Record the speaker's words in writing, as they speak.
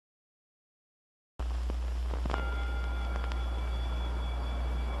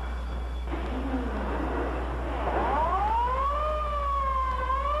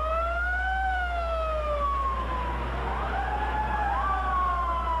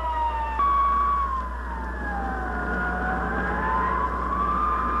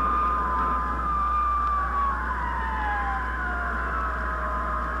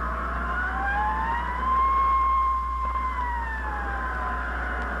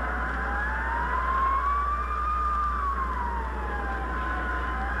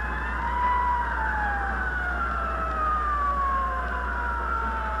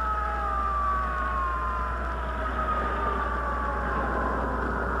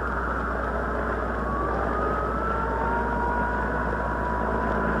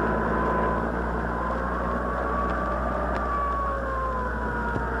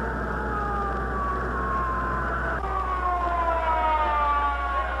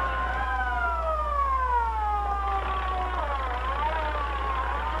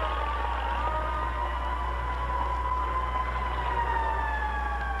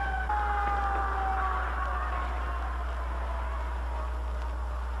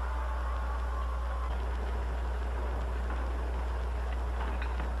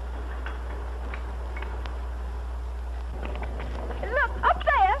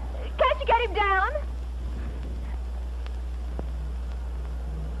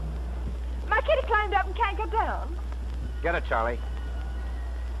My kitty climbed up and can't go down. Get it, Charlie.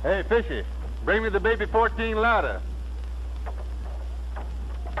 Hey, Fishy, bring me the baby 14 ladder.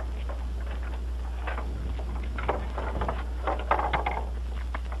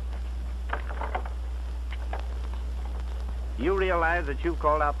 You realize that you've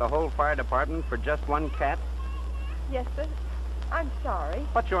called out the whole fire department for just one cat? Yes, sir. I'm sorry.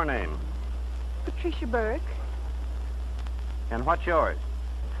 What's your name? Patricia Burke. And what's yours?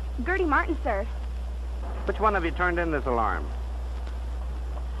 Gertie Martin, sir. Which one of you turned in this alarm?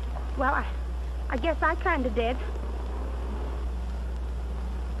 Well, I guess I kind of did.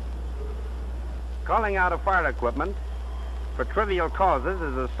 Calling out of fire equipment for trivial causes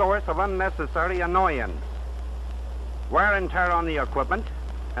is a source of unnecessary annoyance. Wear and tear on the equipment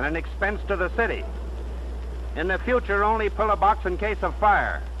and an expense to the city. In the future, only pull a box in case of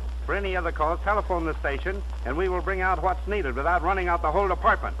fire. For any other calls, telephone the station, and we will bring out what's needed without running out the whole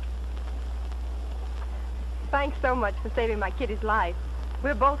department. Thanks so much for saving my kitty's life.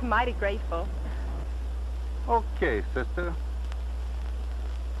 We're both mighty grateful. Okay, sister.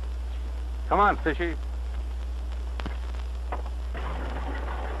 Come on, Fishy.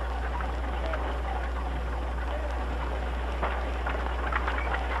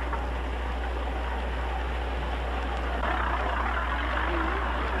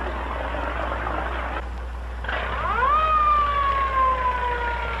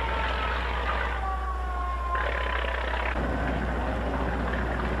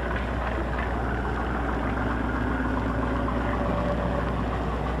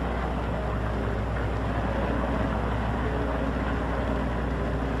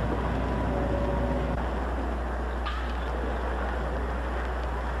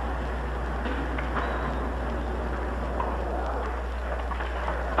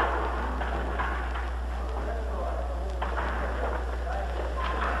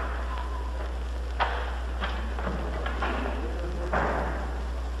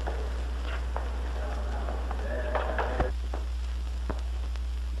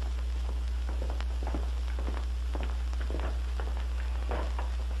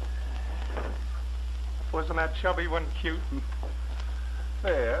 Wasn't that chubby one cute?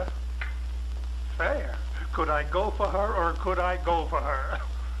 Fair. Fair. Could I go for her or could I go for her?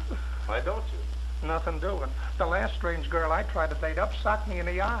 Why don't you? Nothing doing. The last strange girl I tried to date up socked me in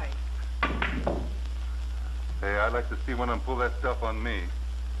the eye. Hey, I'd like to see one of them pull that stuff on me.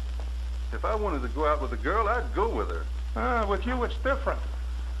 If I wanted to go out with a girl, I'd go with her. With you, it's different.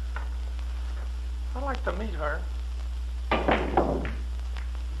 I'd like to meet her.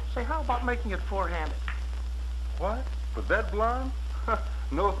 Say, how about making it four-handed? What? With that blonde?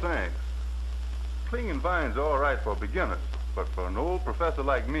 No thanks. Clinging vines are all right for beginners, but for an old professor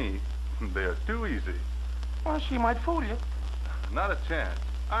like me, they're too easy. Well, she might fool you. Not a chance.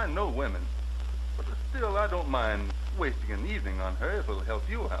 I know women. But still, I don't mind wasting an evening on her if it'll help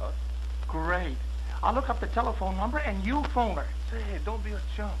you out. Great. I'll look up the telephone number and you phone her. Say, don't be a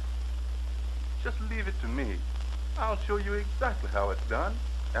chump. Just leave it to me. I'll show you exactly how it's done.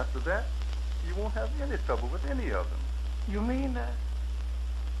 After that, you won't have any trouble with any of them. You mean,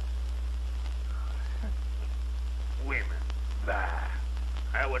 Women. Bah.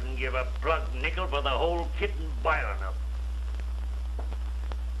 I wouldn't give a plug nickel for the whole kit and biling of them.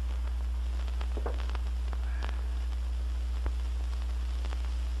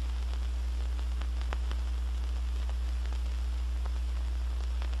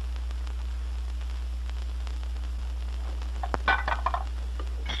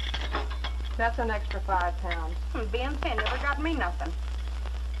 That's an extra £5. Being thin never got me nothing.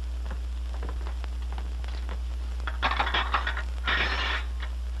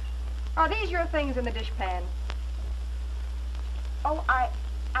 Are these your things in the dishpan? Oh, I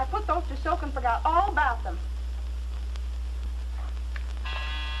put those to soak and forgot all about them.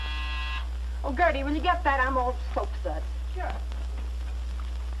 Oh, Gertie, will you get that? I'm all soaked suds. Sure.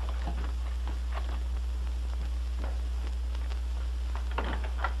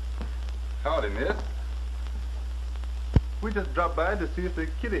 Howdy, miss. We just dropped by to see if the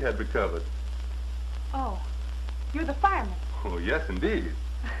kitty had recovered. Oh, you're the fireman. Oh, yes, indeed.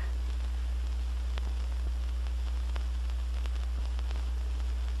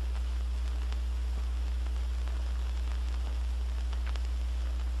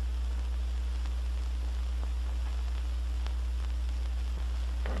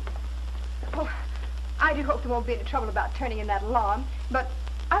 Oh, I do hope there won't be any trouble about turning in that alarm, but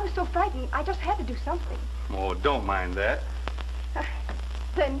I was so frightened, I just had to do something. Oh, don't mind that.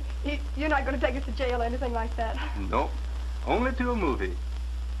 Then you're not going to take us to jail or anything like that? Nope. Only to a movie.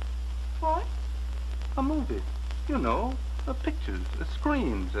 What? A movie. You know, Pictures,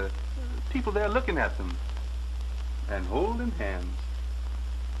 screens, people there looking at them and holding hands.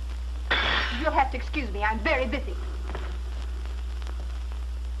 You'll have to excuse me. I'm very busy.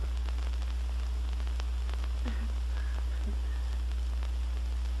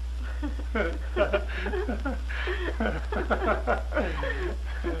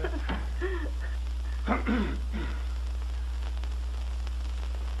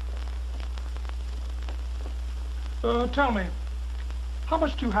 Tell me, how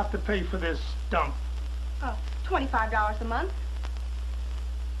much do you have to pay for this dump? $25 a month.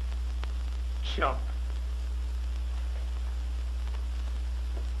 Chump.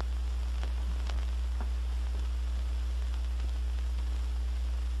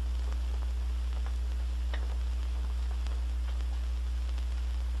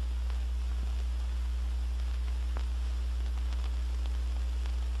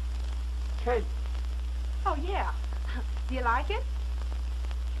 Kate. Oh, yeah. Do you like it?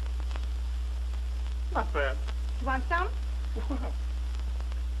 Not bad. You want some?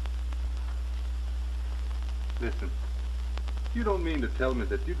 Listen, you don't mean to tell me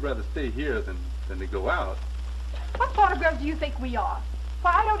that you'd rather stay here than to go out? What sort of girls do you think we are?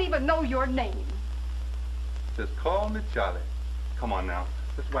 Why, I don't even know your name. Just call me Charlie. Come on now.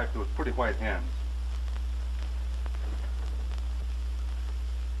 Let's wipe those pretty white hands.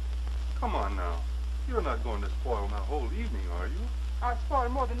 Come on now. You're not going to spoil my whole evening, are you? I'll spoil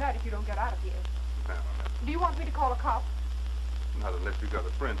more than that if you don't get out of here. No, Do you want me to call a cop? not unless you got a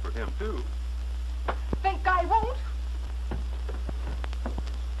friend for him, too. Think I won't?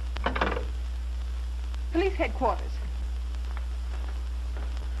 Police headquarters.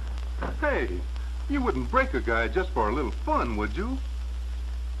 Hey, you wouldn't break a guy just for a little fun, would you?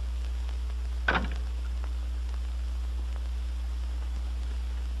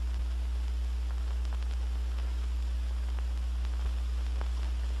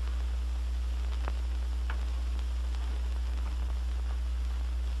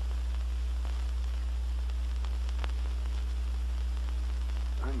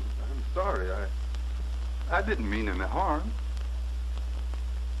 I'm sorry. I didn't mean any harm.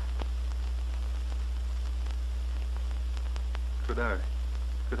 Could I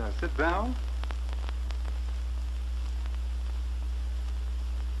sit down?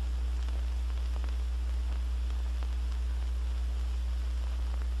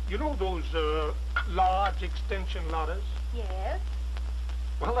 You know those large extension ladders? Yes.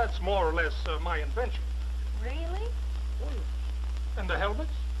 Well, that's more or less my invention. Really? Oh, yes. And the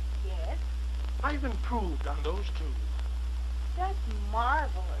helmets? Yes. I've improved on those too. That's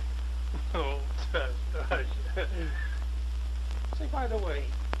marvelous. Oh, gosh. Say, by the way,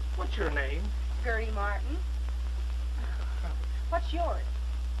 what's your name? Gertie Martin. What's yours?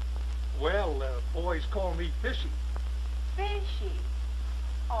 Well, boys call me Fishy. Fishy.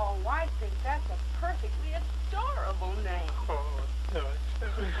 Oh, I think that's a perfectly adorable name. Oh,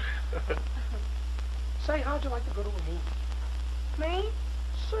 gosh. Say, how'd you like to go to a movie? Me?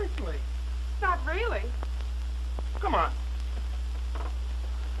 Certainly. Not really. Come on.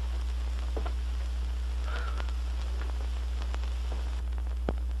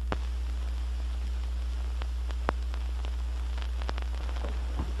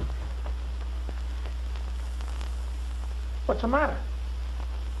 What's the matter?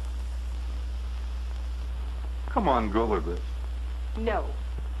 Come on, go with it. No.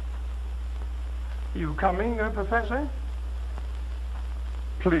 You coming, Professor?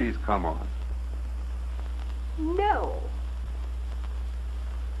 Please, come on. No.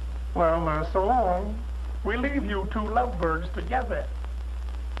 Well, so long. We leave you two lovebirds together.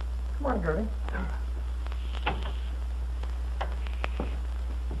 Come on, Gertie.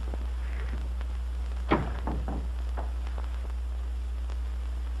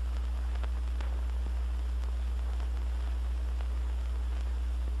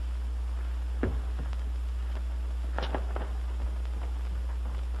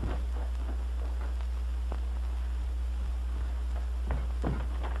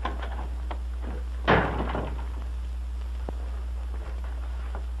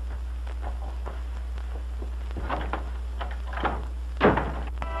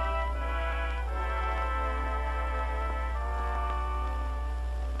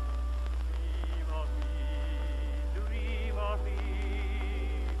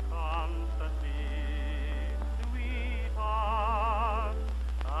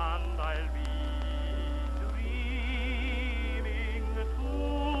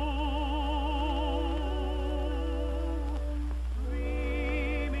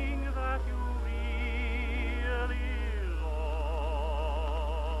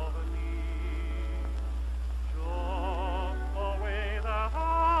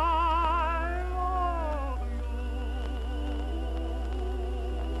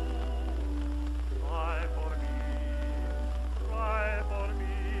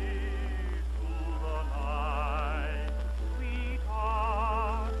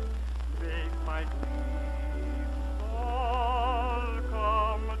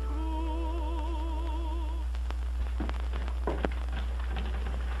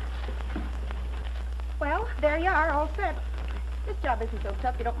 There you are, all set. This job isn't so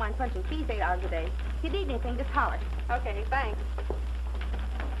tough you don't mind punching fees 8 hours a day. If you need anything, just holler. Okay, thanks.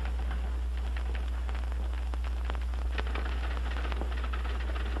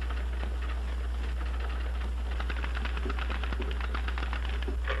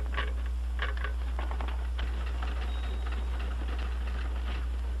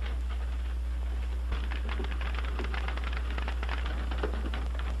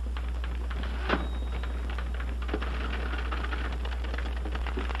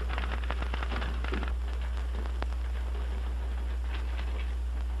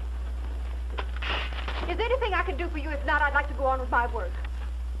 Is there anything I can do for you? If not, I'd like to go on with my work.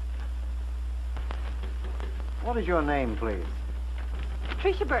 What is your name, please?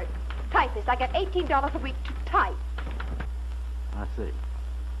 Patricia Burton, typist. I get $18 a week to type. I see.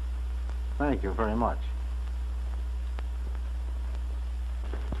 Thank you very much.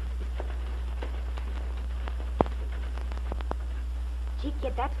 Gee,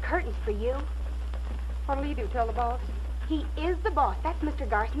 kid, that's curtains for you. What'll he do, tell the boss? He is the boss. That's Mr.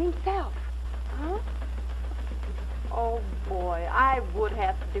 Garson himself. Huh? Oh, boy, I would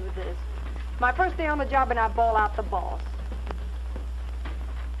have to do this. My first day on the job and I bawl out the boss.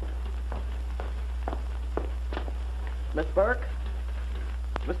 Miss Burke,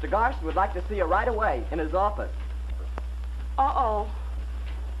 Mr. Garson would like to see you right away in his office. Uh-oh.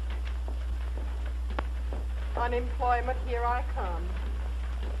 Unemployment, here I come.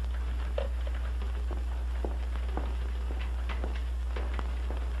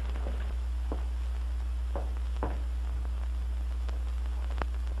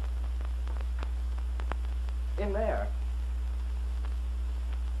 In there.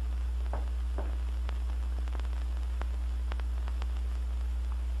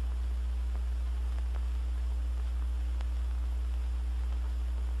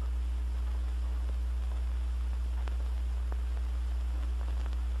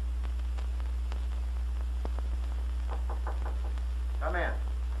 Come in.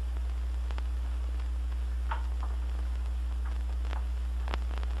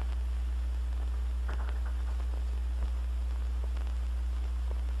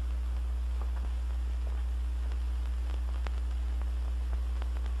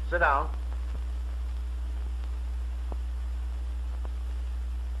 Sit down.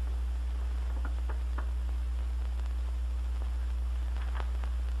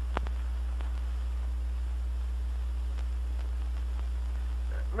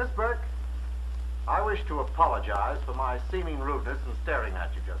 Miss Burke, I wish to apologize for my seeming rudeness in staring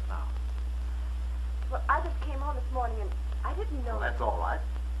at you just now. Well, I just came on this morning and I didn't know. Well, that's all right.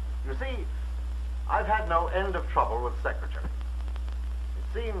 You see, I've had no end of trouble with secretaries.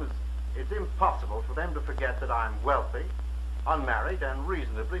 It seems it's impossible for them to forget that I'm wealthy, unmarried, and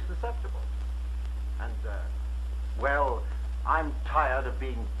reasonably susceptible. And, well, I'm tired of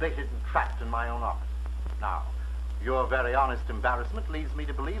being baited and trapped in my own office. Now, your very honest embarrassment leads me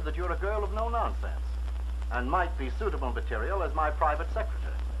to believe that you're a girl of no nonsense and might be suitable material as my private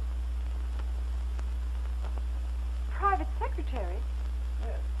secretary. Private secretary?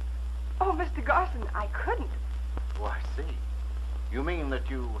 Yes. Oh, Mr. Garson, I couldn't. Oh, I see. You mean that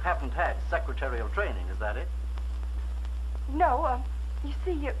you haven't had secretarial training, is that it? No, you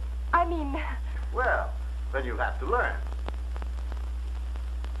see, I mean... Well, then you'll have to learn.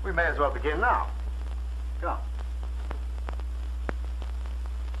 We may as well begin now. Come.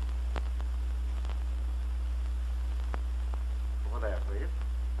 Over there, please.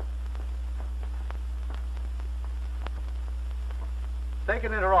 Take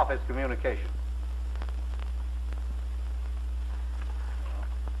an inter-office communication.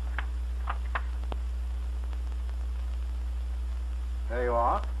 There you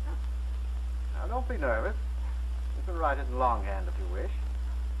are. Now, don't be nervous. You can write it in longhand if you wish.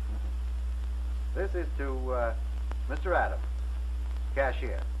 This is to Mr. Adams,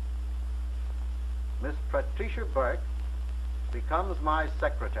 cashier. Miss Patricia Burke becomes my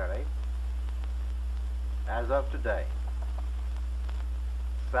secretary as of today.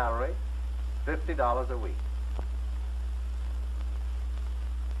 Salary, $50 a week.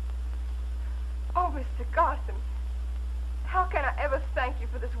 Oh, Mr. Garson, how can I ever thank you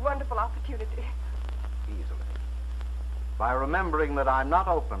for this wonderful opportunity? Easily. By remembering that I'm not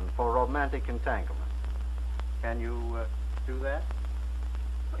open for romantic entanglement. Can you do that?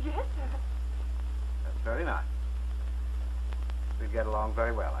 Oh, yes, sir. That's very nice. We'd get along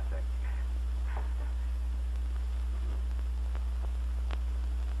very well, I think.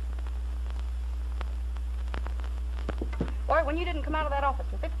 Boy, when you didn't come out of that office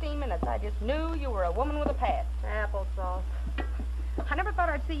in 15 minutes, I just knew you were a woman with a past. Applesauce. I never thought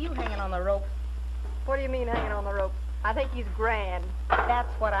I'd see you hanging on the ropes. What do you mean hanging on the rope? I think he's grand.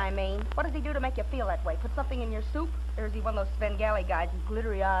 That's what I mean. What does he do to make you feel that way? Put something in your soup? Or is he one of those Svengali guys with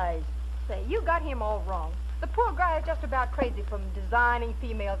glittery eyes? Say, you got him all wrong. The poor guy is just about crazy from designing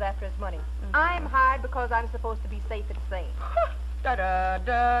females after his money. I'm hired because I'm supposed to be safe and sane.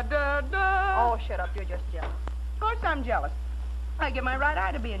 Da-da-da-da-da. Oh, shut up. You're just jealous. Of course I'm jealous. I give my right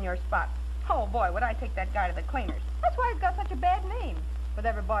eye to be in your spot. Oh, boy, would I take that guy to the cleaners. That's why he's got such a bad name, with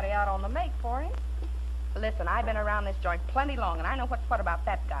everybody out on the make for him. Listen, I've been around this joint plenty long, and I know what's what about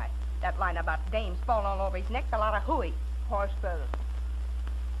that guy. That line about dames falling all over his neck's a lot of hooey. Horse feathers.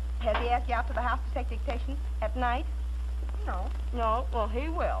 Has he asked you out to the house to take dictation at night? No. No? Well, he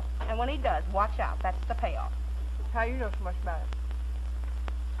will. And when he does, watch out. That's the payoff. How you know so much about it?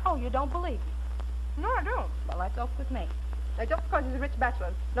 Oh, you don't believe me? No, I don't. Well, that's off with me. Now, just because he's a rich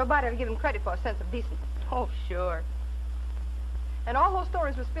bachelor, nobody will give him credit for a sense of decency. Oh, sure. And all those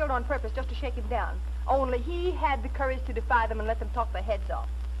stories were spilled on purpose just to shake him down. Only he had the courage to defy them and let them talk their heads off.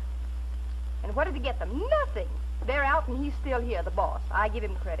 And what did he get them? Nothing. They're out and he's still here, the boss. I give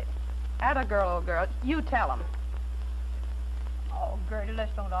him credit. Atta girl, old girl. You tell him. Oh, Gertie,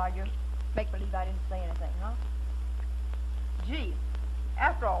 let's don't argue. Make believe I didn't say anything, huh? Gee,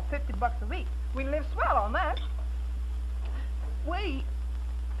 after all, $50 a week. We live swell on that. Wait.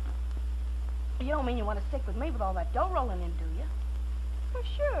 You don't mean you want to stick with me with all that dough rolling in, do you? Well,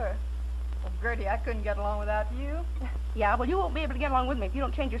 sure. Well, Gertie, I couldn't get along without you. Yeah, well, you won't be able to get along with me if you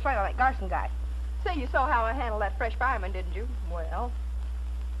don't change your sight on that Garson guy. Say, you saw how I handled that fresh fireman, didn't you? Well,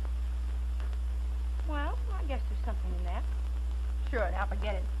 I guess there's something in that. sure, now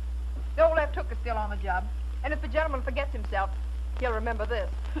forget it. The old left hook is still on the job. And if the gentleman forgets himself, he'll remember this.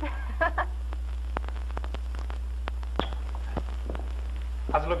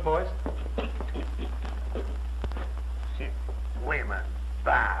 How's it look, boys? Women.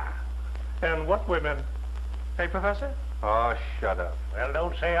 Bah. And what women? Hey, Professor? Oh, shut up. Well,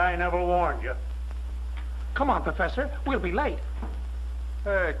 don't say I never warned you. Come on, Professor. We'll be late.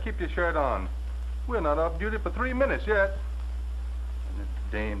 Hey, keep your shirt on. We're not off duty for 3 minutes yet. And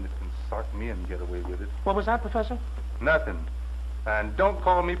a dame that can sock me and get away with it. What was that, Professor? Nothing. And don't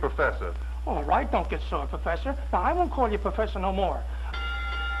call me Professor. All right, don't get sore, Professor. Now, I won't call you Professor no more.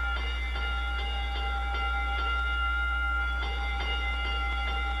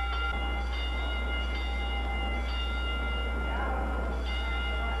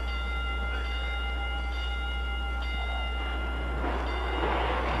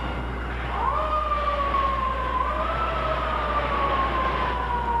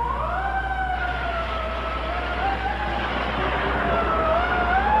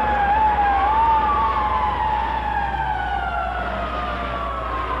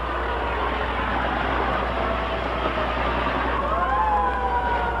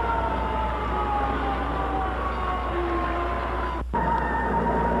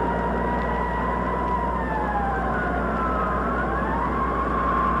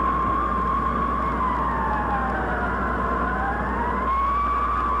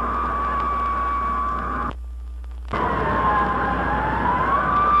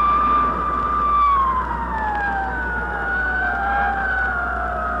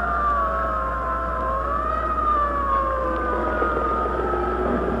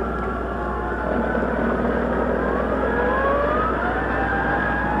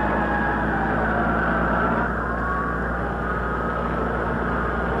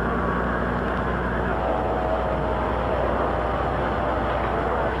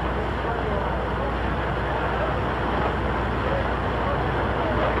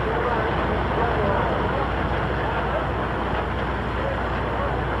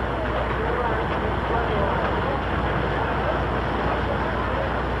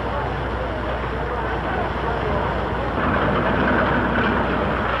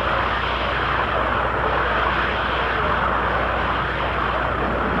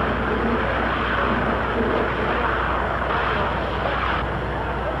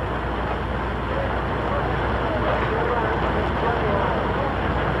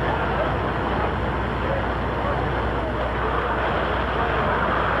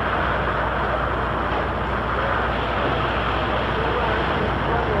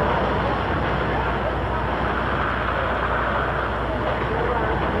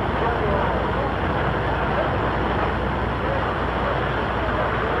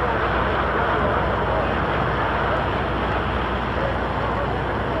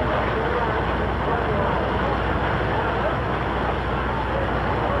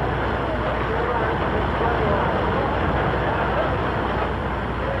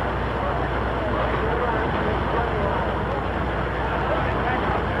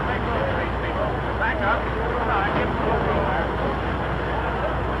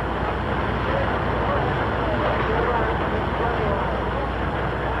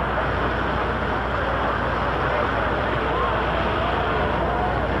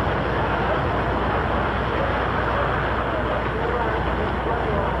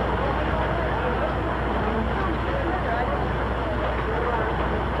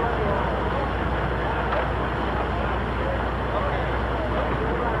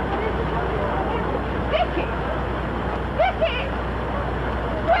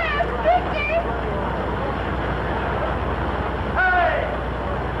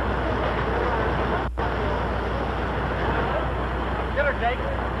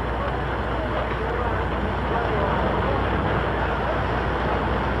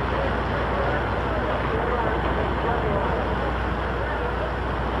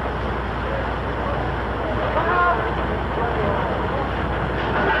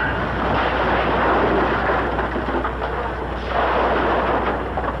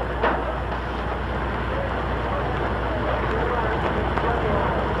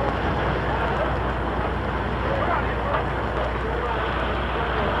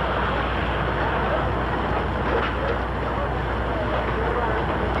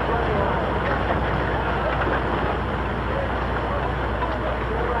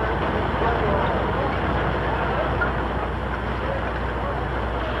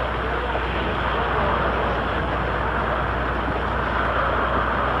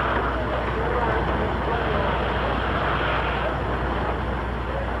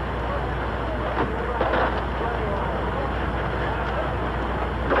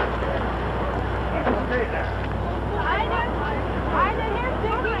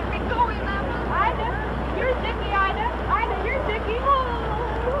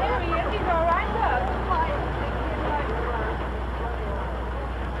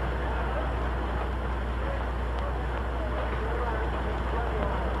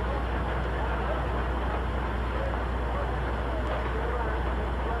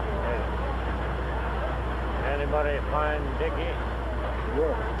 Anybody find Dickie?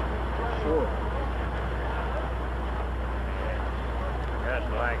 Yeah, sure. Just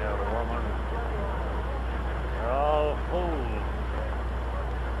like a woman. They're all fools.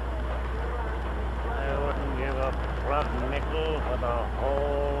 I wouldn't give a plug nickel for the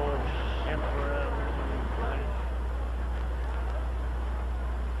whole Simperin bunch.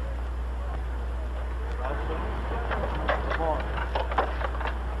 Come on.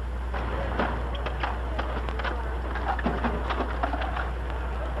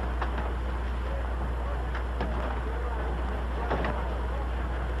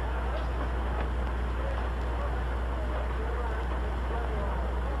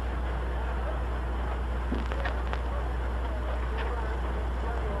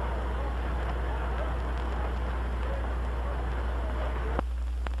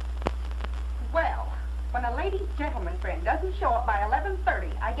 Well, when a lady's gentleman friend doesn't show up by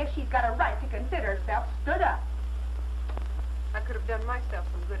 11:30, I guess she's got a right to consider herself stood up. I could have done myself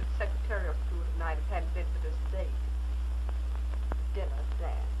some good at secretarial school tonight if it hadn't been for this date. Dinner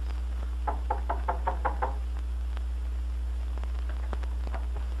dance.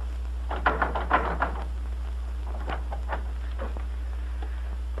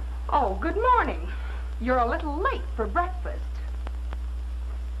 Oh, good morning. You're a little late for breakfast.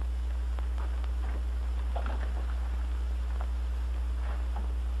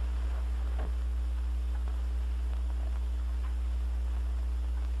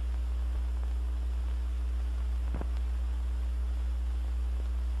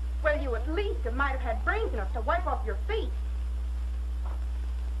 Well, you at least might have had brains enough to wipe off your feet.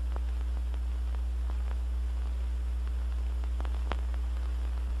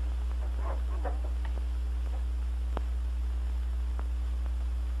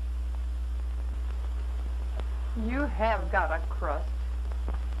 You have got a crust.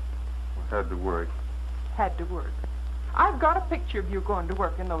 Had to work. Had to work. I've got a picture of you going to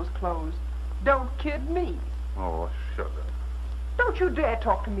work in those clothes. Don't kid me. Oh, shut up. Don't you dare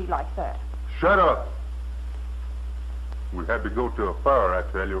talk to me like that. Shut up! We had to go to a fire, I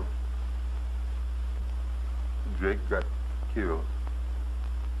tell you. Jake got killed.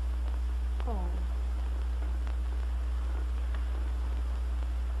 Oh.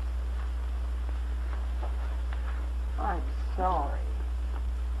 I'm sorry.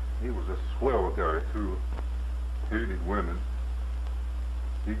 He was a swell guy, too. Hated women.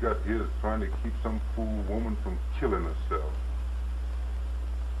 He got his trying to keep some fool woman from killing herself.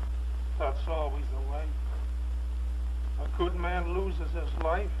 That's always the way. A good man loses his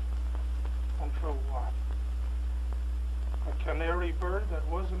life, and for what? A canary bird that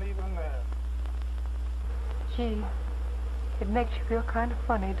wasn't even there. Gee, it makes you feel kind of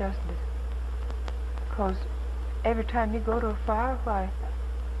funny, doesn't it? 'Cause every time you go to a fire, why,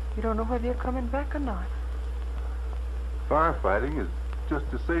 you don't know whether you're coming back or not. Firefighting is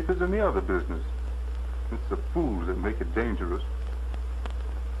just as safe as any other business. It's the fools that make it dangerous.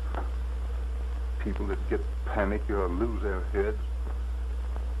 People that get panicky or lose their heads.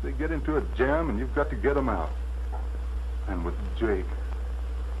 They get into a jam and you've got to get them out. And with Jake,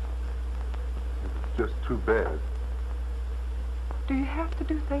 it's just too bad. Do you have to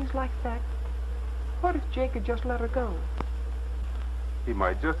do things like that? What if Jake had just let her go? He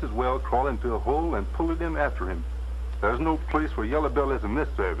might just as well crawl into a hole and pull it in after him. There's no place for yellow bellies in this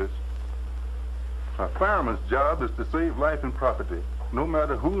service. A fireman's job is to save life and property, no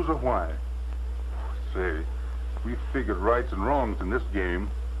matter whose or why. Say, we figured rights and wrongs in this game.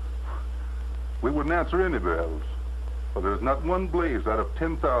 We wouldn't answer any bells. For there's not one blaze out of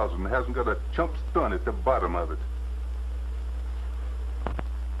 10,000 that hasn't got a chump stun at the bottom of it.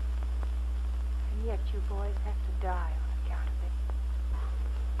 And yet you boys have to die on account of it.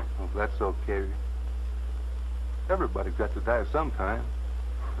 Well, that's okay. Everybody's got to die sometime.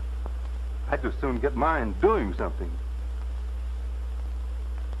 I'd just soon get mine doing something.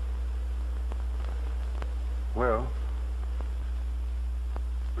 Well,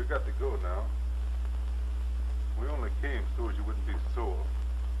 we got to go now. We only came so as you wouldn't be sore.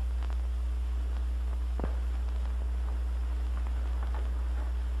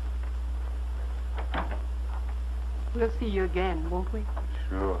 We'll see you again, won't we?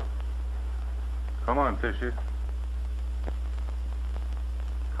 Sure. Come on, Fisher.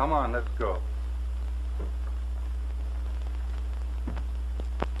 Come on, let's go.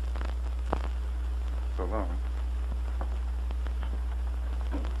 So long.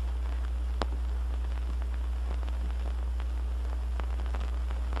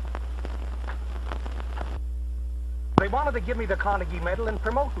 They wanted to give me the Carnegie Medal and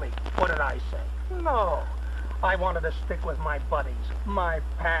promote me. What did I say? No. I wanted to stick with my buddies, my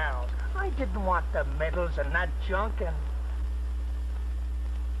pals. I didn't want the medals and that junk and...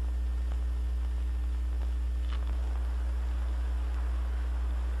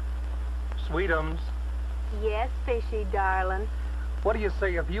 Sweetums, Yes, Fishy, darling. what do you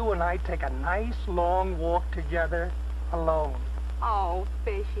say if you and I take a nice long walk together alone? Oh,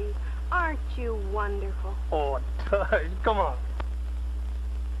 Fishy, aren't you wonderful? Oh, Tush, come on.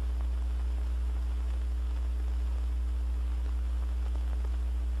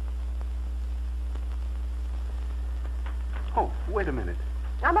 Oh, wait a minute.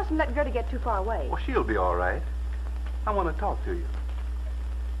 I mustn't let Gertie get too far away. Well, she'll be all right. I want to talk to you.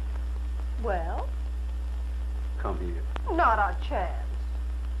 Well, Come here. not a chance.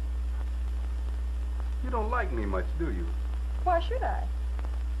 You don't like me much, do you? Why should I?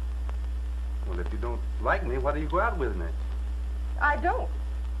 Well, if you don't like me, why do you go out with me? I don't.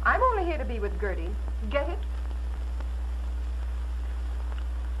 I'm only here to be with Gertie. Get it?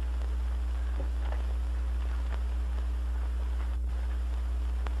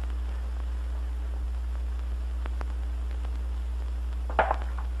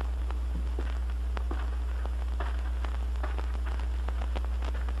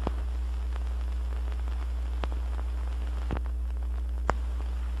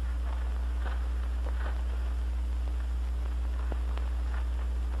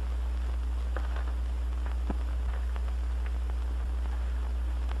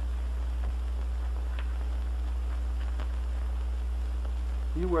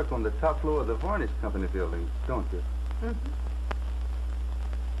 You work on the top floor of the varnish company building, don't you? Mm-hmm.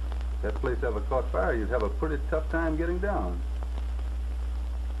 If that place ever caught fire, you'd have a pretty tough time getting down.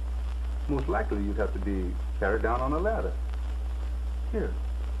 Most likely you'd have to be carried down on a ladder. Here,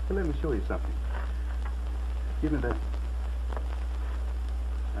 let me show you something. Give me that.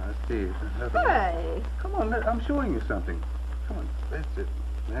 Now, let's see. Hey! Come on, I'm showing you something. Come on, that's it.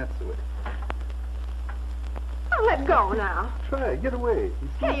 That's the way. Oh, let go now. Try it. Get away.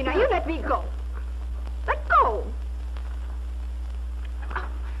 Hey, now, you let me go. Let go.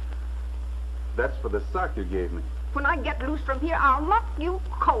 That's for the sock you gave me. When I get loose from here, I'll knock you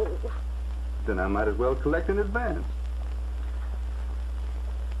cold. Then I might as well collect in advance.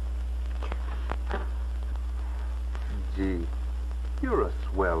 Gee, you're a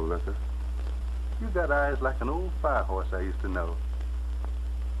swell looker. You got eyes like an old fire horse I used to know.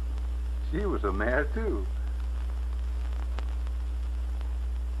 She was a mare, too.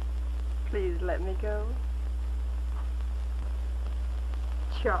 Please let me go.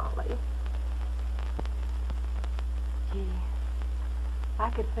 Charlie. Gee, I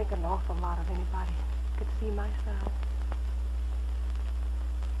could think an awful lot of anybody could see my side.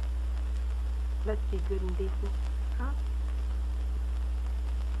 Let's be good and decent, huh?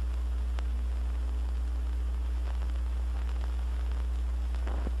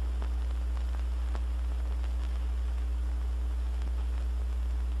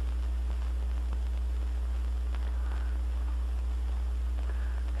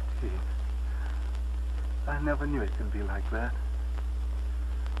 I never knew it could be like that.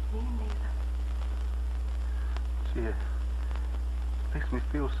 Me neither. Gee, it makes me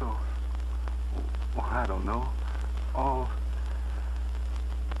feel so... Well, I don't know. All...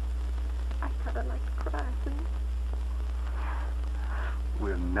 I kind of like to cry, too.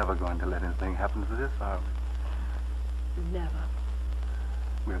 We're never going to let anything happen to this, are we? Never.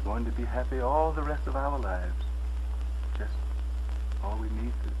 We're going to be happy all the rest of our lives. Just all we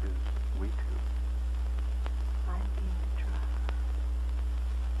need is we two. I'm going to try.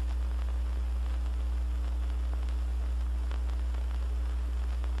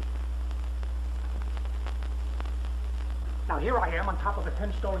 Now, here I am on top of a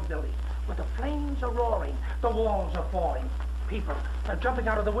 10-story building, where the flames are roaring, the walls are falling. People are jumping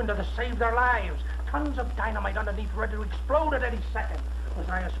out of the window to save their lives. Tons of dynamite underneath ready to explode at any second. Was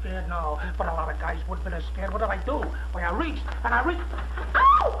I as scared? No, but a lot of guys would have been as scared. What did I do? Why, I reached, and I reached...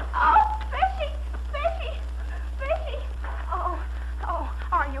 Oh! Oh! Fishy! Fishy! Fishy! Oh! Oh!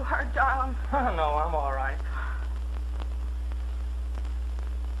 Are you hurt, darling? No, I'm all right.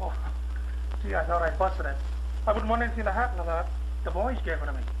 Oh, gee, I thought I busted it. I wouldn't want anything to happen to that. The boys gave it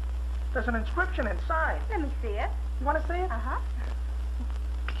to me. There's an inscription inside. Let me see it. You want to see it? Uh-huh.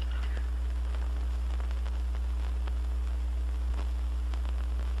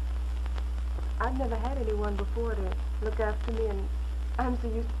 I've never had anyone before to look after me, and I'm so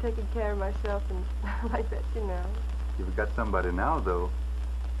used to taking care of myself and like that, you know. You've got somebody now, though.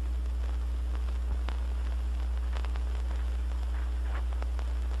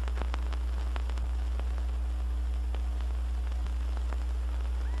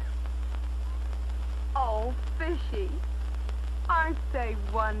 Oh, Fishy. Aren't they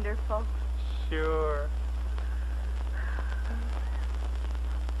wonderful? Sure.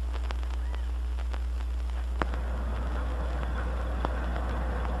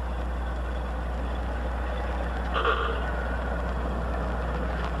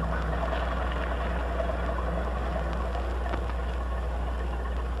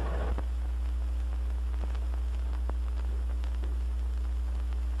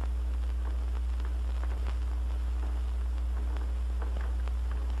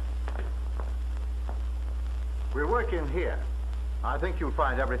 We'll work in here. I think you'll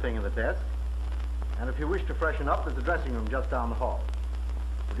find everything in the desk. And if you wish to freshen up, there's a dressing room just down the hall.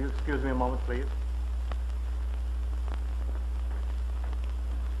 Would you excuse me a moment, please?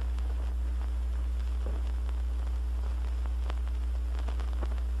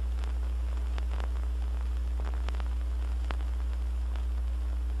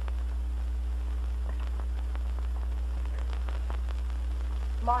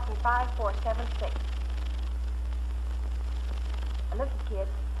 Martin 5476. Now listen, kid,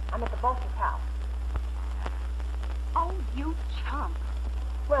 I'm at the Bolster's house. Oh, you chump.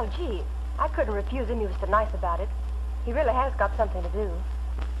 Well, gee, I couldn't refuse him. He was so nice about it. He really has got something to do.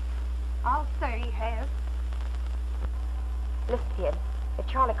 I'll say he has. Listen, kid, if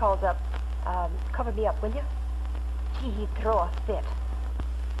Charlie calls up, cover me up, will you? Gee, he'd throw a fit.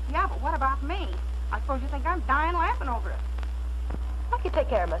 Yeah, but what about me? I suppose you think I'm dying laughing over it. I can take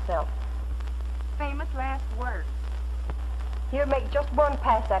care of myself. Famous last words. He'll make just one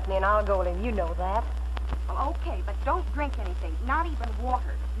pass at me and I'll go with him. You know that. Well, okay, but don't drink anything. Not even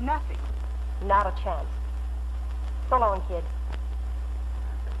water. Nothing. Not a chance. So long, kid.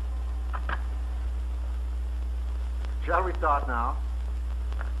 Shall we start now?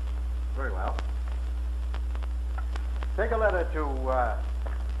 Very well. Take a letter to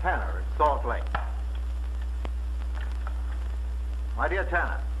Tanner at Salt Lake. My dear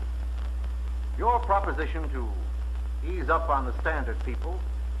Tanner, your proposition to ease up on the Standard people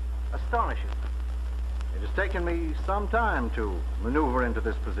astonishes me. It has taken me some time to maneuver into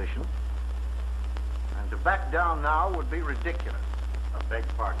this position, and to back down now would be ridiculous. I beg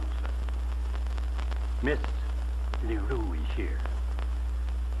pardon, sir. Miss LeRoux is here.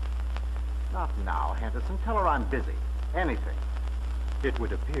 Not now, Henderson. Tell her I'm busy. Anything. It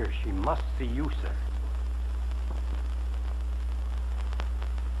would appear she must see you, sir.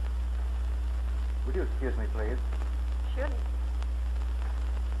 Would you excuse me, please? Surely.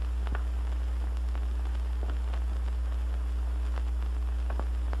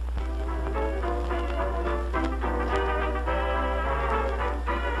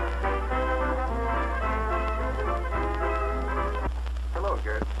 Hello,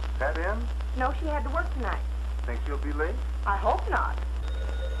 Gert. Pat in? No, she had to work tonight. Think she'll be late? I hope not.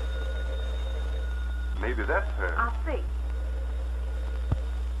 Maybe that's her. I'll see.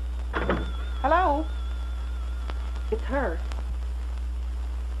 Hello? It's her.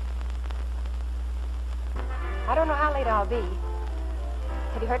 I don't know how late I'll be.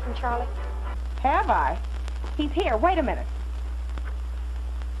 Have you heard from Charlie? Have I? He's here. Wait a minute.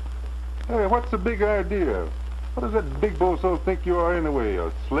 Hey, what's the big idea? What does that big bozo think you are anyway?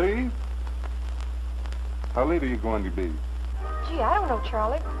 A slave? How late are you going to be? Gee, I don't know,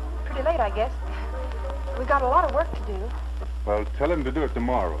 Charlie. Pretty late, I guess. We got a lot of work to do. Well, tell him to do it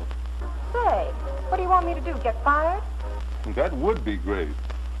tomorrow. Say, what do you want me to do, get fired? That would be great.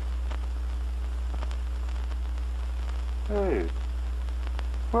 Hey,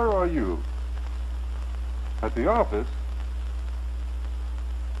 where are you? At the office?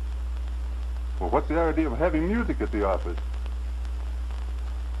 Well, what's the idea of having music at the office?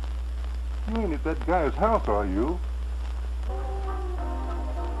 You ain't at that guy's house, are you?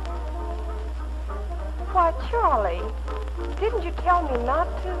 Why, Charlie, didn't you tell me not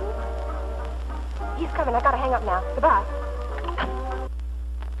to? He's coming. I gotta hang up now. Goodbye.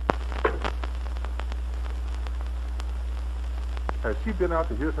 Has she been out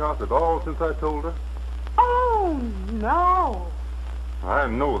to his house at all since I told her? Oh, no. I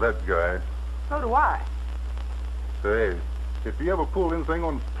know that guy. So do I. Say, if he ever pulled anything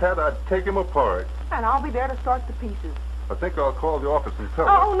on Pat, I'd take him apart. And I'll be there to start the pieces. I think I'll call the office and tell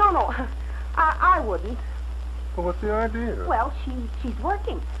her. Oh, no. I wouldn't. Well, what's the idea? Well, she's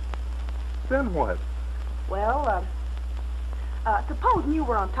working. Then what? Well, supposing you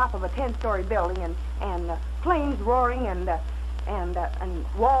were on top of a 10-story building and planes roaring and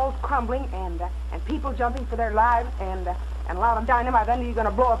walls crumbling and people jumping for their lives and a lot of dynamite under you going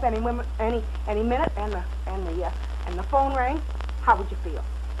to blow up any minute and the phone rang, how would you feel?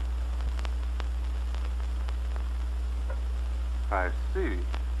 I see.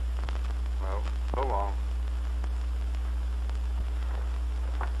 Well, so long.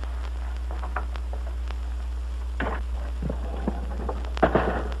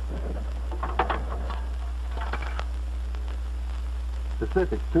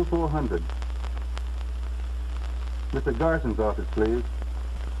 Pacific 2400. Mr. Garson's office, please.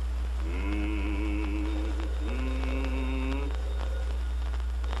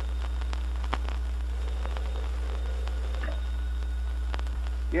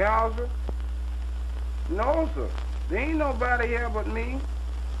 Yeah, sir? No, sir. There ain't nobody here but me.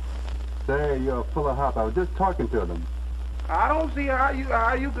 Say, you're full of hop. I was just talking to them. I don't see how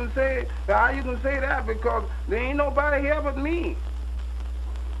you can say that because there ain't nobody here but me.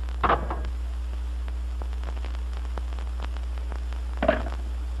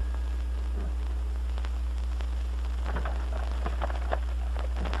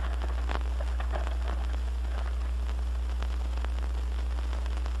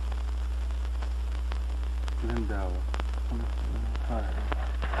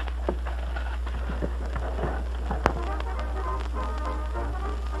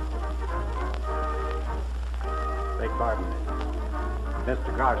 Beg pardon.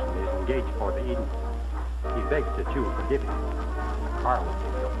 Mr. Garson is engaged for the evening. He begs that you will forgive him. Karl will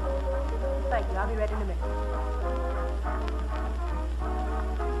take you. Thank you. I'll be ready in a minute.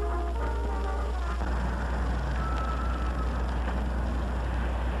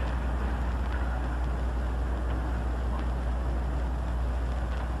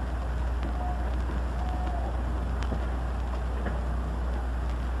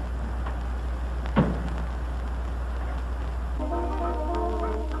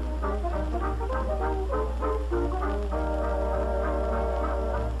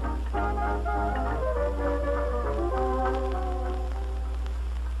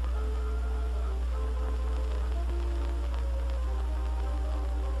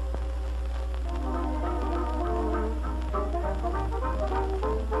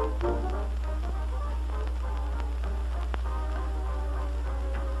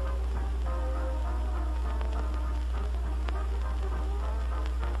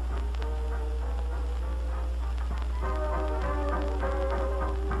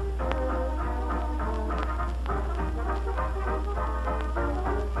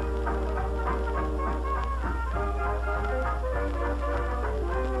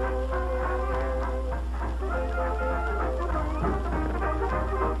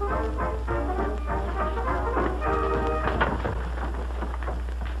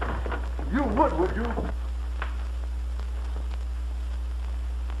 Would you?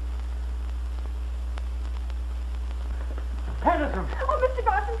 Henderson! Oh, Mr.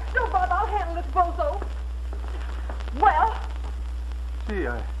 Garson, no, Bob, I'll handle this bozo. Well? Gee,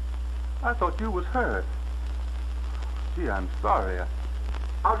 I thought you was hurt. Gee, I'm sorry.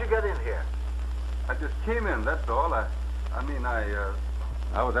 How'd you get in here? I just came in, that's all. I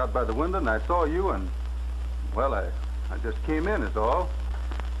was out by the window and I saw you and, well, I just came in is all.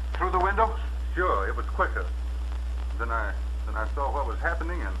 Through the window? Sure, it was quicker. Then I saw what was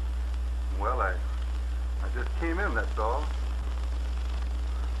happening and, well, I just came in, that's all.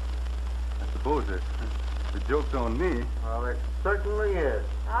 I suppose the joke's on me. Well, it certainly is.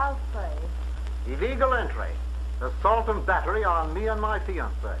 I'll say. Illegal entry. Assault and battery on me and my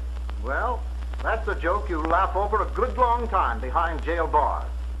fiancée. Well, that's a joke you laugh over a good long time behind jail bars.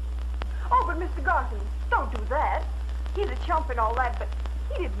 Oh, but Mr. Garson, don't do that. He's a chump and all that, but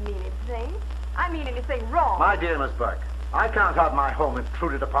he didn't mean anything. I mean anything wrong. My dear Miss Burke, I can't have my home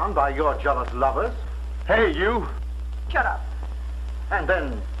intruded upon by your jealous lovers. Hey, you! Shut up. And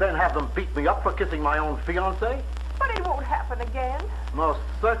then have them beat me up for kissing my own fiancée? But it won't happen again. Most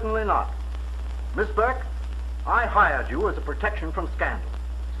certainly not. Miss Burke, I hired you as a protection from scandal.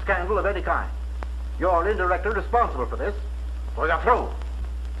 Scandal of any kind. You're indirectly responsible for this, so you're through.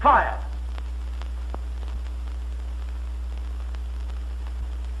 Fired.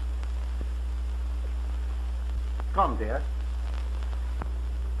 Come, dear.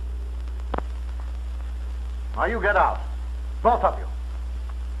 Now you get out. Both of you.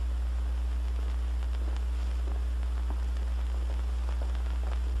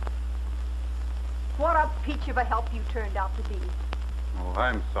 What a peach of a help you turned out to be. Oh,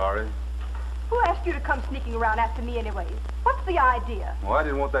 I'm sorry. Who asked you to come sneaking around after me anyways? What's the idea? Well, I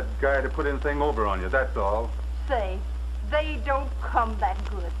didn't want that guy to put anything over on you, that's all. Say, they don't come that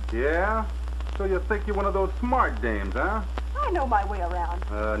good. Yeah? So you think you're one of those smart dames, huh? I know my way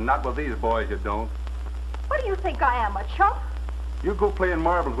around. Not with these boys, you don't. What do you think I am, a chump? You go playing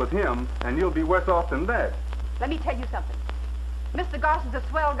marbles with him, and you'll be worse off than that. Let me tell you something. Mr. Garson's a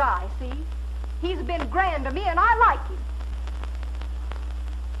swell guy, see? He's been grand to me, and I like him.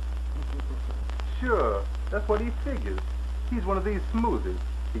 Sure, that's what he figures. He's one of these smoothies.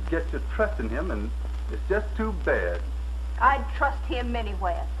 He gets you trusting him, and it's just too bad. I'd trust him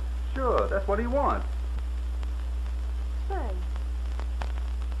anywhere. Sure, that's what he wants. Say,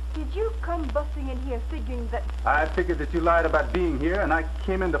 you come busting in here figuring that... I figured that you lied about being here, and I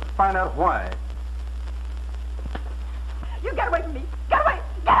came in to find out why. You get away from me! Get away!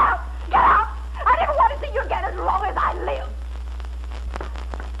 Get out! Get out! I never want to see you again as long as I live!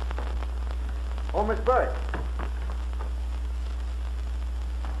 Oh, Miss Burke.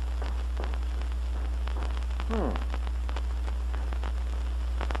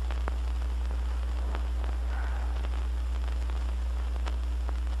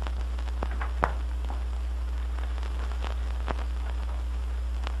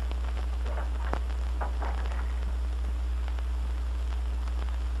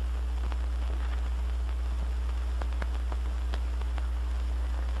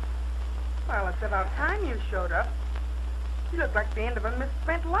 Well, it's about time you showed up. You look like the end of a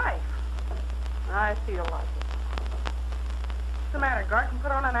misspent life. I feel like it. What's the matter, Garton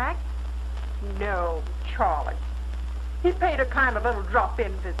put on an act? No, Charlie. He paid a kind of little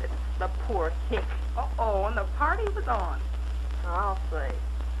drop-in visit. The poor hick. Uh-oh, and the party was on. I'll say.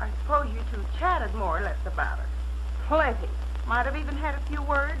 I suppose you two chatted more or less about it. Plenty. Might have even had a few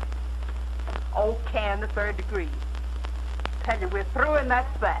words. Oh, can the third degree. Tell you, we're through and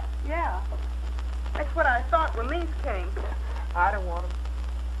that's that. Yeah. That's what I thought when these came. I don't want them.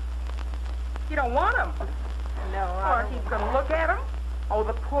 You don't want them? No, I don't. Or he's going to look at them? Oh,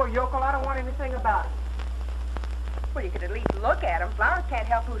 the poor yokel, I don't want anything about it. Well, you could at least look at them. Flowers can't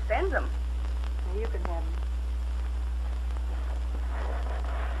help who sends them. You can have them.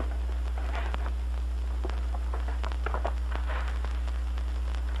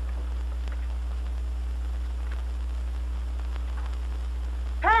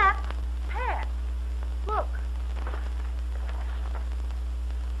 Pat, look.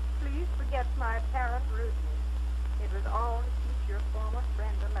 Please forget my apparent rudeness. It was all to teach your former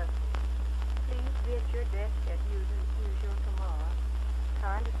friend a lesson. Please be at your desk as usual tomorrow.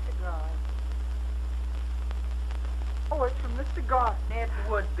 Kindest regards. Oh, it's from Mr. Garson. It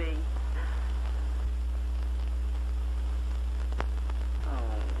would be.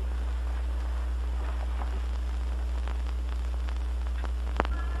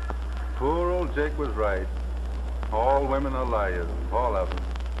 Poor old Jake was right. All women are liars, all of them.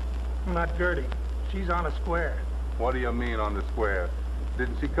 Not Gertie. She's on a square. What do you mean on the square?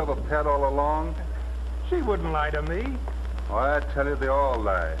 Didn't she cover Pat all along? She wouldn't lie to me. Oh, I tell you, they all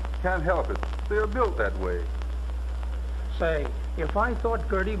lie. Can't help it. They're built that way. Say, if I thought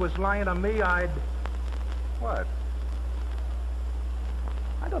Gertie was lying to me, I'd... What?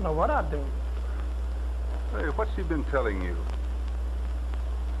 I don't know what I'd do. Hey, what's she been telling you?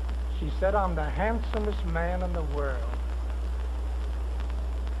 She said I'm the handsomest man in the world.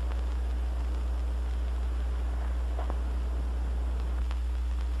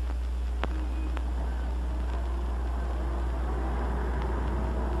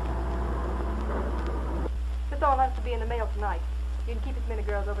 This all has to be in the mail tonight. You can keep as many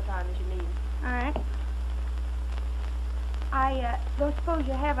girls overtime as you need. All right. I don't suppose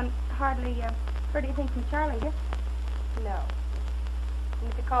you haven't hardly heard anything from Charlie yet? No. And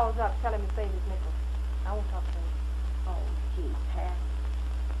if he calls up, tell him to save his nickel. I won't talk to him. Oh, gee, Pat.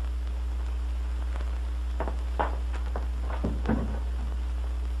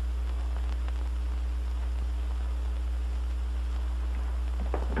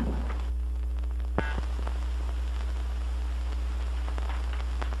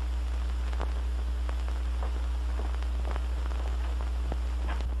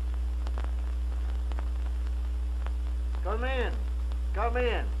 Come in. Come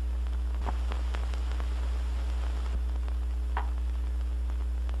in.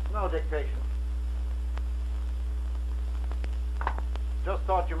 No dictation. Just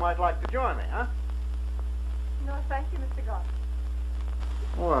thought you might like to join me, huh? No, thank you, Mr. Garson.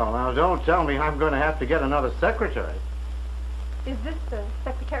 Well, now, don't tell me I'm going to have to get another secretary. Is this the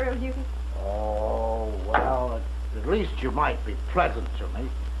secretarial duty? Oh, well, at least you might be pleasant to me.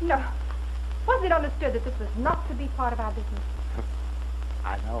 No. Was it understood that this was not to be part of our business?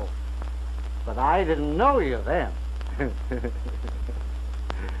 I know. But I didn't know you then.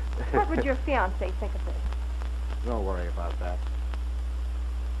 What would your fiancé think of this? Don't worry about that.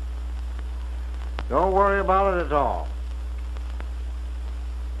 Don't worry about it at all.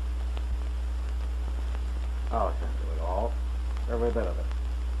 I'll send to it all. Every bit of it.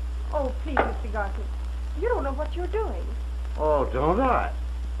 Oh, please, Mr. Garson. You don't know what you're doing. Oh, don't I?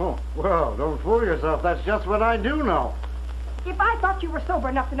 Oh, well, don't fool yourself. That's just what I do know. If I thought you were sober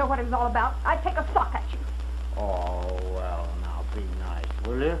enough to know what it was all about, I'd take a sock at you. Oh, well, now, be nice,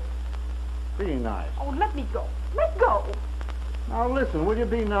 will you? Be nice. Oh, let me go. Let go. Now, listen, will you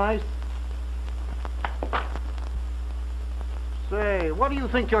be nice? Say, what do you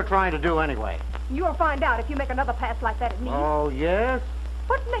think you're trying to do anyway? You'll find out if you make another pass like that at me. Oh, yes?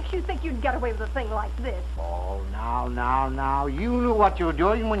 What makes you think you'd get away with a thing like this? Oh, now. You knew what you were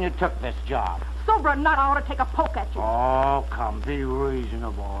doing when you took this job. Sober or not, I ought to take a poke at you. Oh, come, be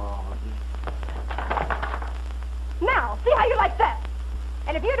reasonable. Now, see how you like that?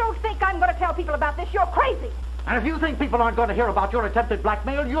 And if you don't think I'm going to tell people about this, you're crazy. And if you think people aren't going to hear about your attempted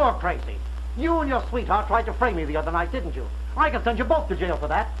blackmail, you're crazy. You and your sweetheart tried to frame me the other night, didn't you? I can send you both to jail for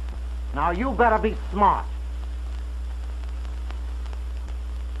that. Now, you better be smart.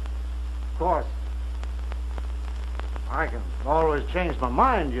 Of course, I can always change my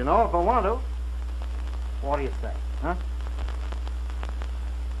mind, you know, if I want to. What do you say, huh?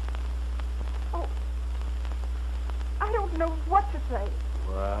 Oh, I don't know what to say.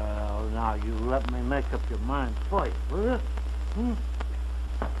 Well, now, you let me make up your mind first, will you?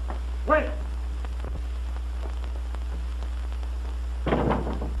 Wait!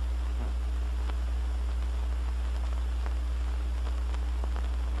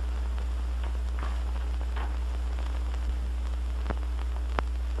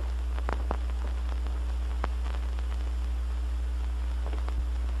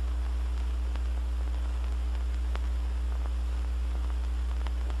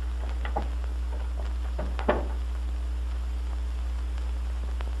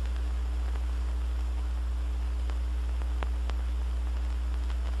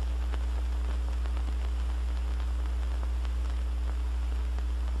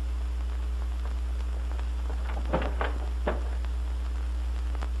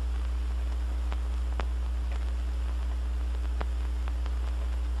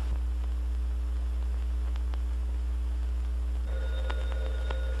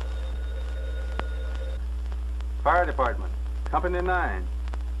 Fire Department, Company 9.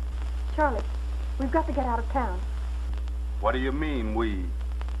 Charlie, we've got to get out of town. What do you mean, we?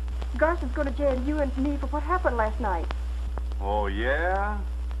 Garson's going to jail you and me for what happened last night. Oh, yeah?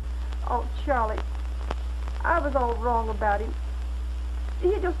 Oh, Charlie, I was all wrong about him.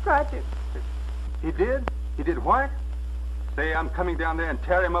 He just tried to... He did? He did what? Say, I'm coming down there and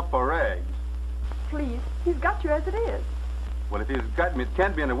tear him up for rags. Please, he's got you as it is. Well, if he's got me, it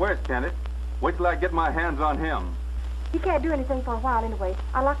can't be any worse, can it? Wait till I get my hands on him. He can't do anything for a while anyway.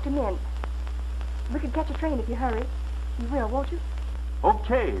 I locked him in. We could catch a train if you hurry. You will, won't you?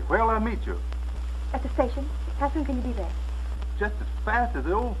 Okay, where'll I meet you? At the station. How soon can you be there? Just as fast as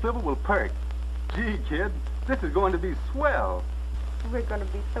the old fiddle will perk. Gee, kid, this is going to be swell. We're going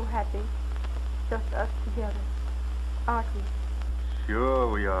to be so happy. Just us together. Aren't we? Sure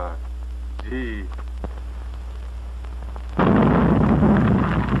we are. Gee.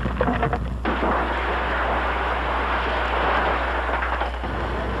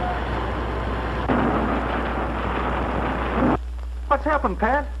 What's happened,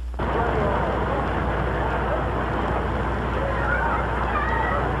 Pat?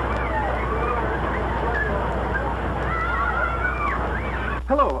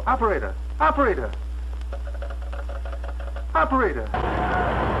 Hello, operator. Operator. Operator.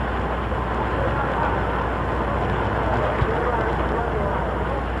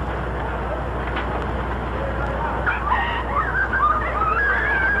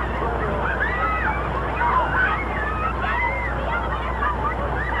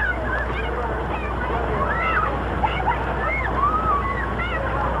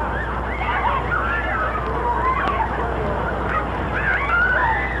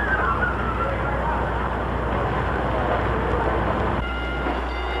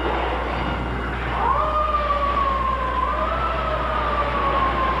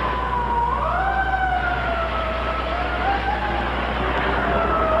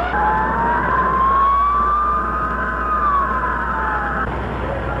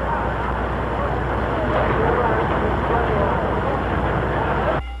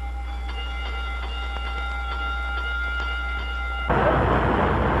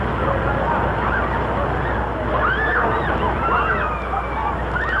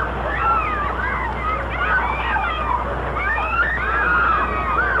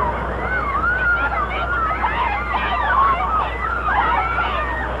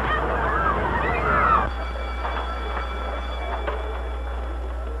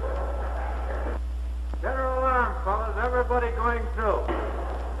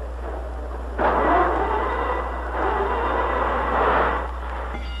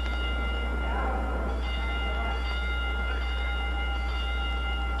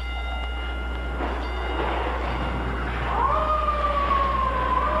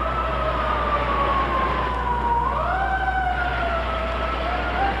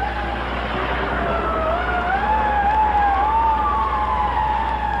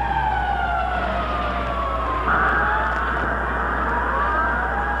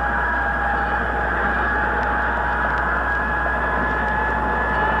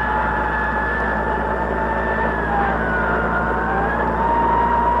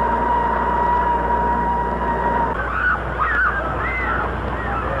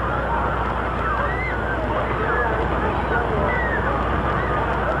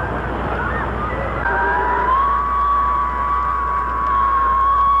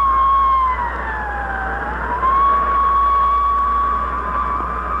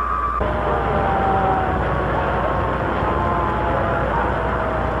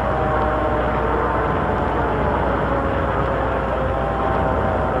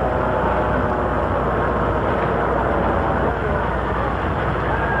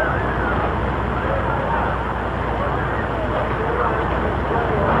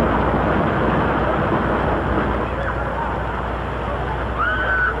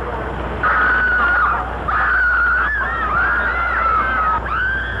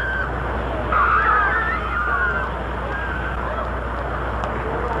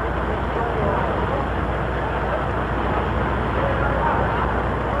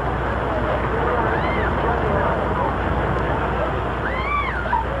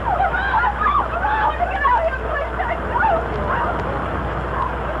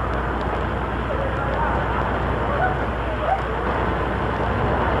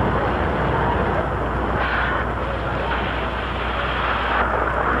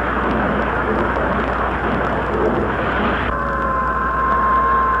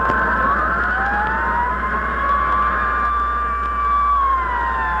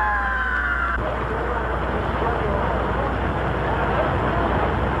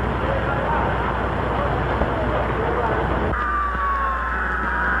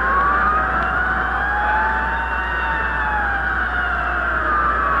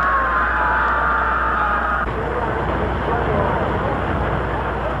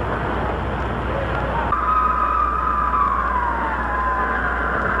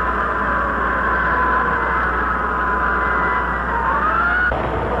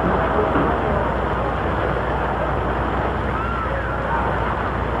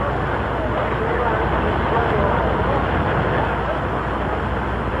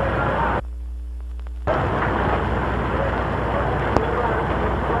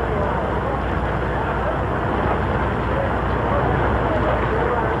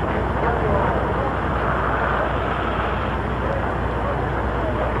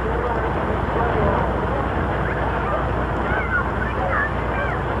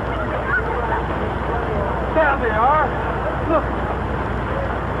 There they are. Look.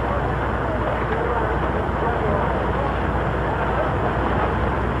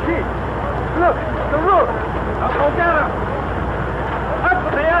 Gee, look, the roof. I'll go get him. Up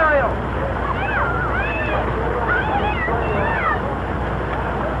with the aerial.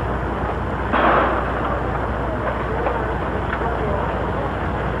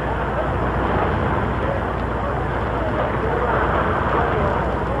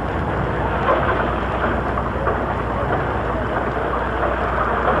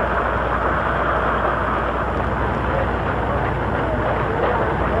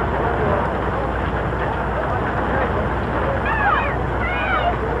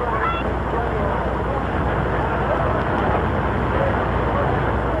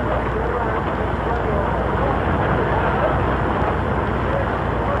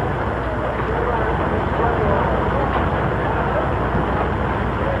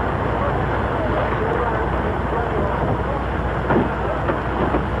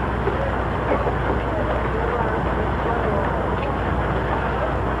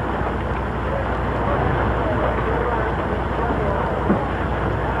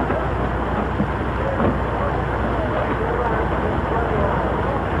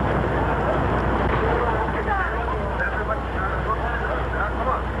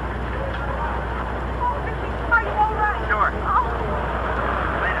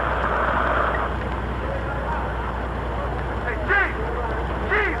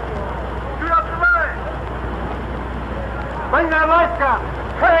 Bring that light gun.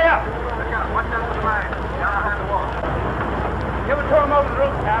 Hurry up. Look out. Watch out for the line. Down behind the wall. Give it to him over the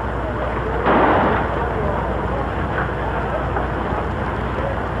roof, Cap.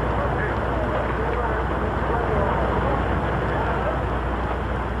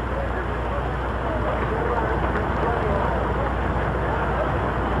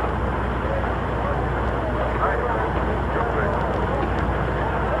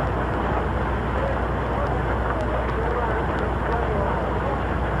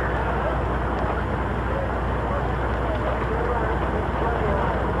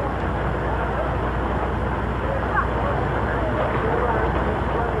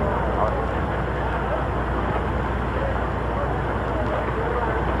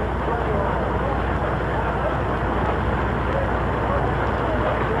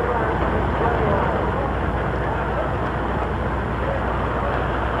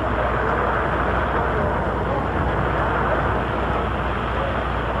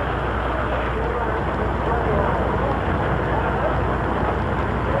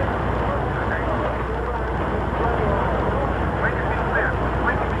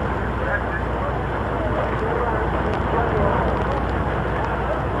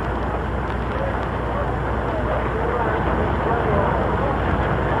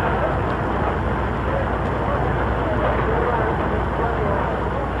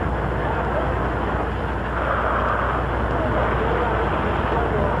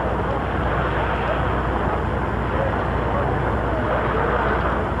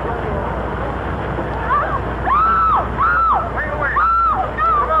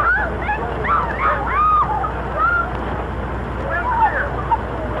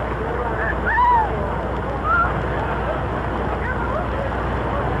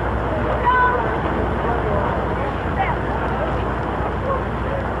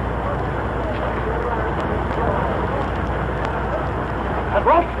 That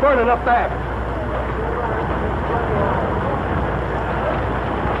rope's burning up there.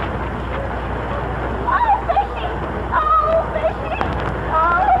 Oh, fishy! Oh, fishy!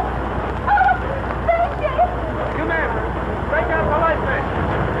 Oh, fishy! You men, break out the light fish.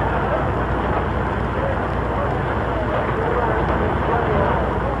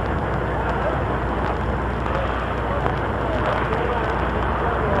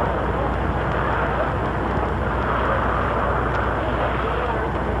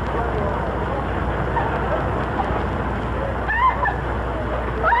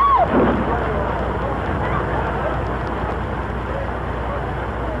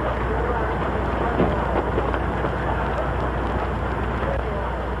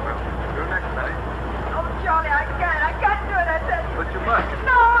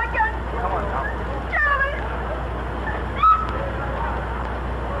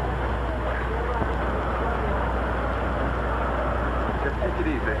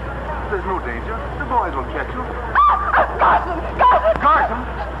 There's no danger. The boys will catch you. Carson! Carson! Carson?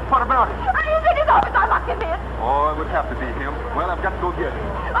 What about it? He's in his office. I locked him in. Oh, it would have to be him. Well, I've got to go get him.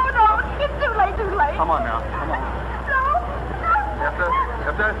 Oh, no. It's too late, too late. Come on now. Come on.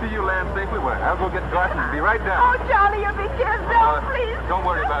 After I see you land safely, well, I'll go get Carson and be right down. Oh, Johnny, you'll be killed. No, please. Don't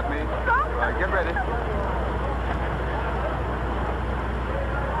worry about me. No. Get ready.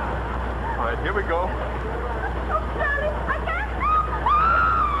 All right, here we go.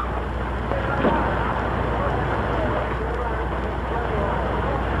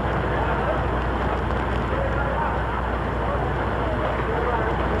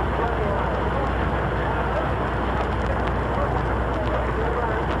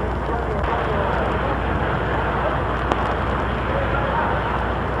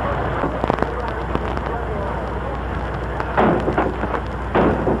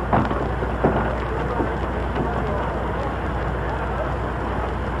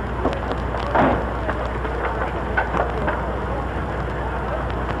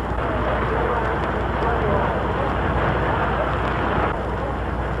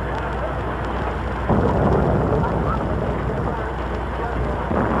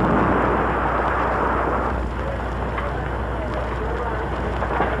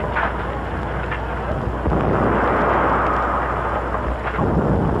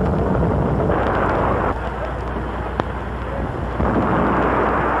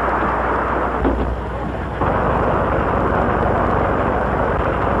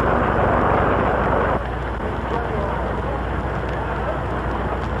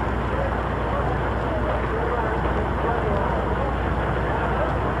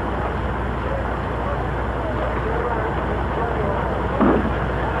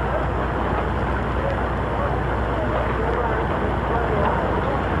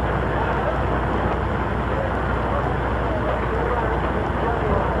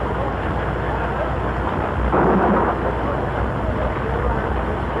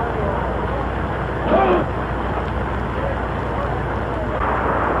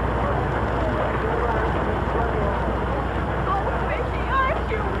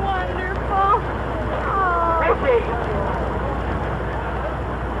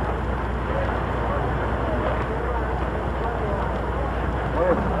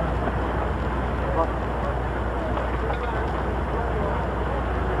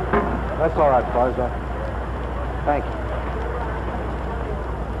 That's all right, boys. Thank you.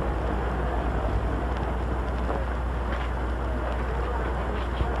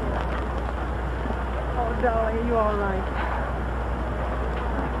 Oh, darling, are you all right?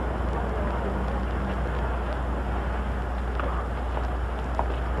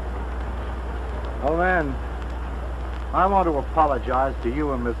 Oh, man, I want to apologize to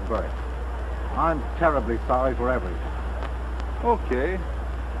you and Miss Burke. I'm terribly sorry for everything. Okay.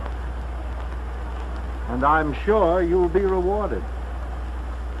 And I'm sure you'll be rewarded.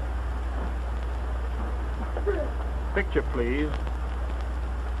 Picture, please.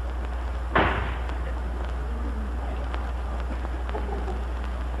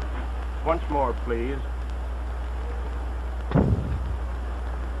 Once more, please.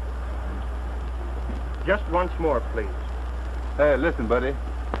 Just once more, please. Hey, listen, buddy.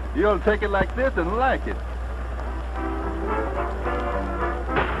 You'll take it like this and like it.